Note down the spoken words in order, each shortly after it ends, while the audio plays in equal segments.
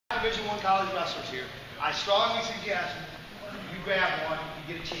Division I college wrestlers here. I strongly suggest you grab one,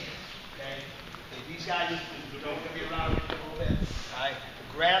 you get a chance. Okay? These guys are going to be around here for a little bit. All right?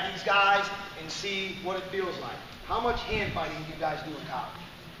 Grab these guys and see what it feels like. How much hand fighting do you guys do in college?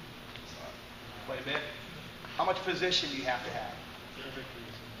 Quite a bit. How much position do you have to have?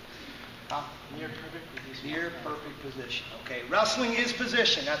 Huh? Near perfect position. Near perfect position. Okay. Wrestling is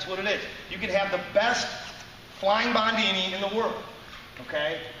position. That's what it is. You can have the best flying bandini in the world.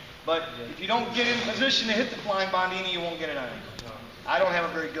 Okay? But if you don't get in position to hit the flying bandini, you won't get it on anything. I don't have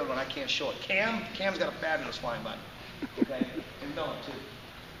a very good one. I can't show it. Cam's got a fabulous flying bandini. Okay? And Dylan too.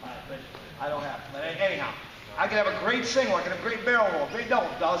 All right, but I don't have it. But anyhow, I can have a great single. I can have a great barrel roll. Great double.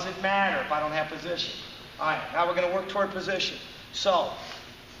 Doesn't matter if I don't have position. All right. Now we're going to work toward position. So,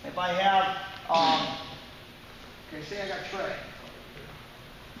 if I have, okay, say I got Trey.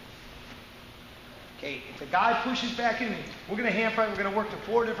 Okay, if the guy pushes back in me, we're going to hand fight. We're going to work to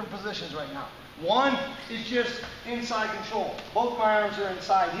 4 different positions right now. One is just inside control. Both my arms are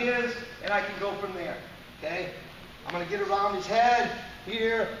inside his, and I can go from there. Okay? I'm going to get around his head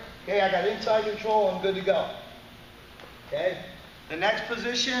here. Okay, I got inside control. I'm good to go. Okay? The next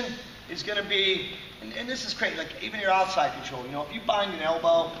position is going to be, and this is great, like even your outside control. You know, if you bind an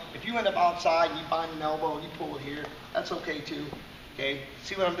elbow, if you end up outside and you bind an elbow and you pull it here, that's okay too. Okay?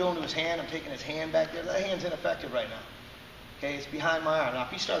 See what I'm doing to his hand? I'm taking his hand back there. That hand's ineffective right now. Okay? It's behind my arm. Now, if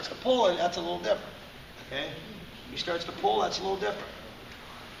he starts to pull it, that's a little different. Okay? If he starts to pull, that's a little different.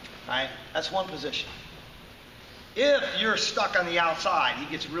 All right? That's one position. If you're stuck on the outside, he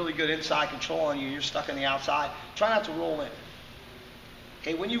gets really good inside control on you, you're stuck on the outside, try not to roll in.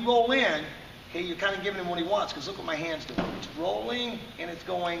 Okay, when you roll in, okay, you're kind of giving him what he wants, because look what my hand's doing. It's rolling and it's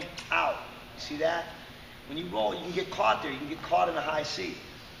going out. You see that? When you roll, you can get caught there. You can get caught in a high C.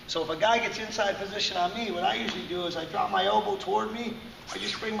 So if a guy gets inside position on me, what I usually do is I drop my elbow toward me, I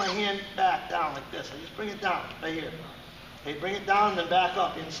just bring my hand back down like this. I just bring it down right here. Okay, bring it down and then back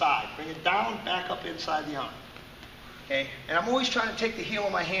up inside. Bring it down, back up inside the arm. Okay? And I'm always trying to take the heel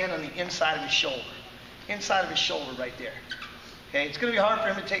of my hand on the inside of his shoulder. Inside of his shoulder right there. Okay? It's going to be hard for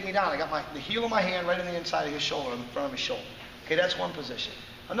him to take me down. I got the heel of my hand right on the inside of his shoulder, in front of his shoulder. Okay, that's one position.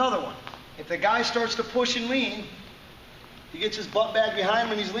 Another one. If the guy starts to push and lean, he gets his butt back behind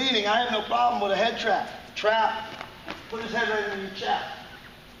him and he's leaning, I have no problem with a head trap. Trap. Put his head right in your chest.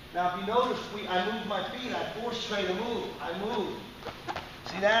 Now if you notice, I move my feet, I force Trey to move. I move.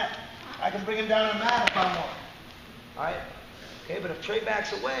 See that? I can bring him down on the mat if I want. Alright? Okay, but if Trey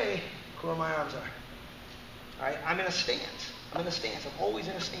backs away, look where my arms are. Alright? I'm in a stance. I'm in a stance. I'm always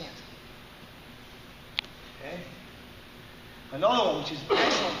in a stance. Okay? Another one, which is an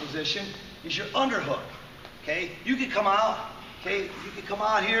excellent position, is your underhook. Okay? You could come out, okay? You could come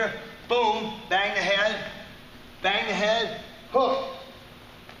out here, boom, bang the head, hook.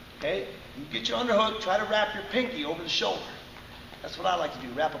 Okay? You get your underhook, try to wrap your pinky over the shoulder. That's what I like to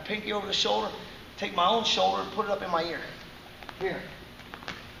do. Wrap a pinky over the shoulder, take my own shoulder and put it up in my ear. Here.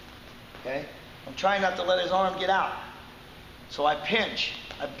 Okay? I'm trying not to let his arm get out. So I pinch.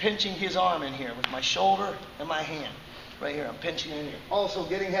 I'm pinching his arm in here with my shoulder and my hand. Right here. I'm pinching in here. Also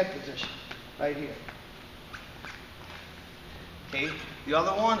getting head position. Right here. Okay? The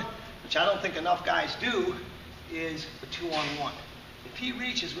other one, which I don't think enough guys do, is the 2-on-1. If he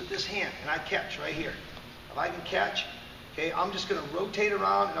reaches with this hand and I catch right here, if I can catch, okay, I'm just going to rotate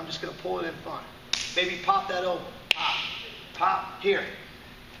around and I'm just going to pull it in front. Maybe pop that over. Pop. Pop. Here.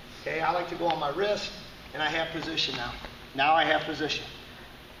 Okay, I like to go on my wrist and I have position now. Now I have position.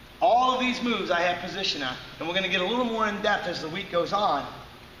 All of these moves I have position on. And we're going to get a little more in depth as the week goes on.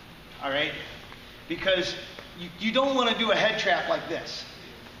 All right? Because you don't want to do a head trap like this.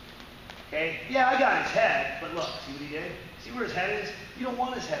 Okay? Yeah, I got his head, but look, see what he did? See where his head is? You don't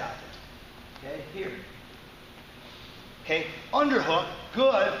want his head out there. Okay? Here. Okay? Underhook,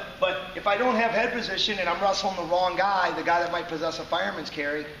 good, but if I don't have head position and I'm wrestling the wrong guy, the guy that might possess a fireman's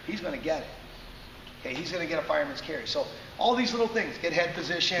carry, he's going to get it. Okay? He's going to get a fireman's carry. So all these little things, get head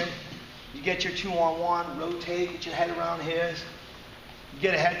position, you get your 2-on-1, rotate, get your head around his, you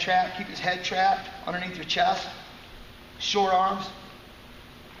get a head trap, keep his head trapped underneath your chest, short arms,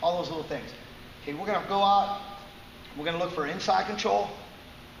 all those little things. Okay, we're going to go out, we're going to look for inside control,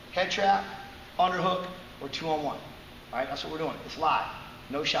 head trap, underhook, or 2-on-1. All right, that's what we're doing. It's live,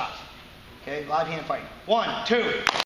 no shots. Okay, live hand fighting. 1, 2.